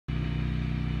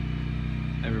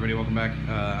Everybody, welcome back.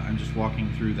 I'm just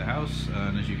walking through the house,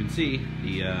 and as you can see,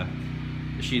 the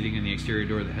sheathing in the exterior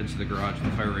door that heads to the garage, the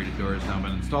fire-rated door, has now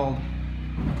been installed.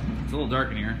 It's a little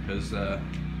dark in here because, it's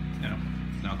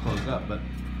now closed up, but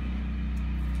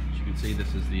as you can see,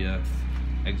 this is the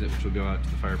exit which will go out to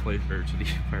the fireplace, or to the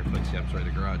fireplace, yeah, I'm sorry, the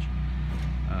garage.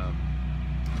 I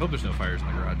hope there's no fires in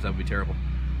the garage, that would be terrible.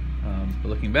 But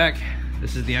looking back,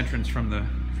 this is the entrance from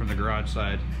the garage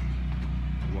side.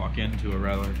 You walk into a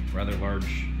rather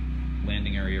large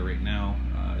landing area right now.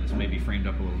 This may be framed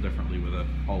up a little differently with a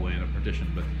hallway and a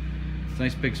partition, but it's a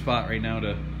nice big spot right now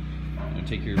to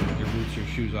take your boots or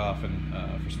shoes off, and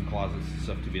for some closets and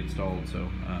stuff to be installed. So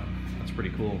that's pretty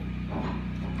cool.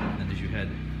 And then as you head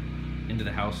into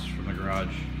the house from the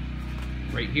garage,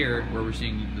 right here where we're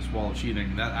seeing this wall of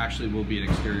sheathing, that actually will be an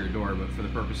exterior door, but for the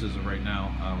purposes of right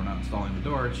now, we're not installing the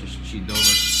door. It's just sheathed over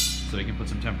so we can put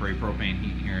some temporary propane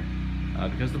heat in here.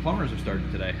 Because the plumbers have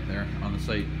started today. They're on the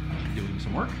site doing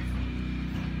some work.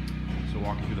 So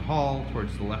walking through the hall,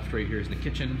 towards the left right here is the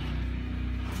kitchen.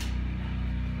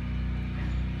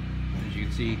 As you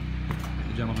can see,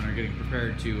 the gentlemen are getting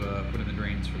prepared to put in the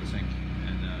drains for the sink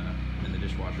and the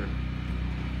dishwasher.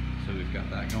 So we've got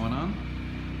that going on.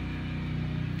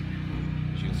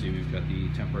 As you can see, we've got the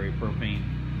temporary propane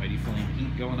Mighty Flame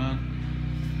heat going on.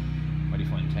 Mighty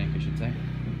Flame tank, I should say.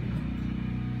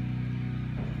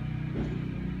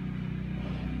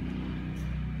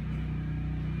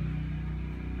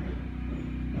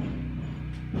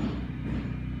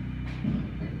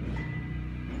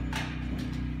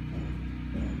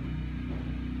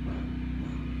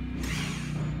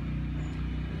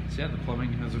 So yeah, the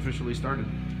plumbing has officially started.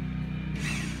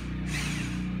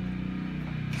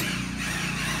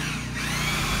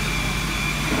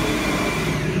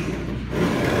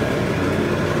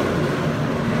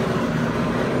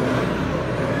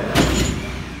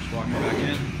 Just walking back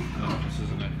in. This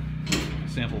isn't a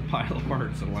sample pile of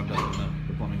parts that'll end up in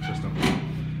the plumbing system.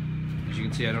 As you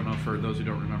can see, I don't know, for those who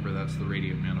don't remember, that's the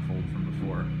radiant manifold from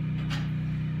before,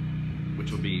 which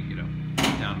will be,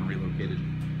 down and relocated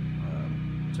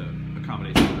to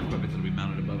accommodate some other equipment that'll be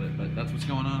mounted above it. But that's what's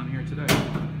going on in here today.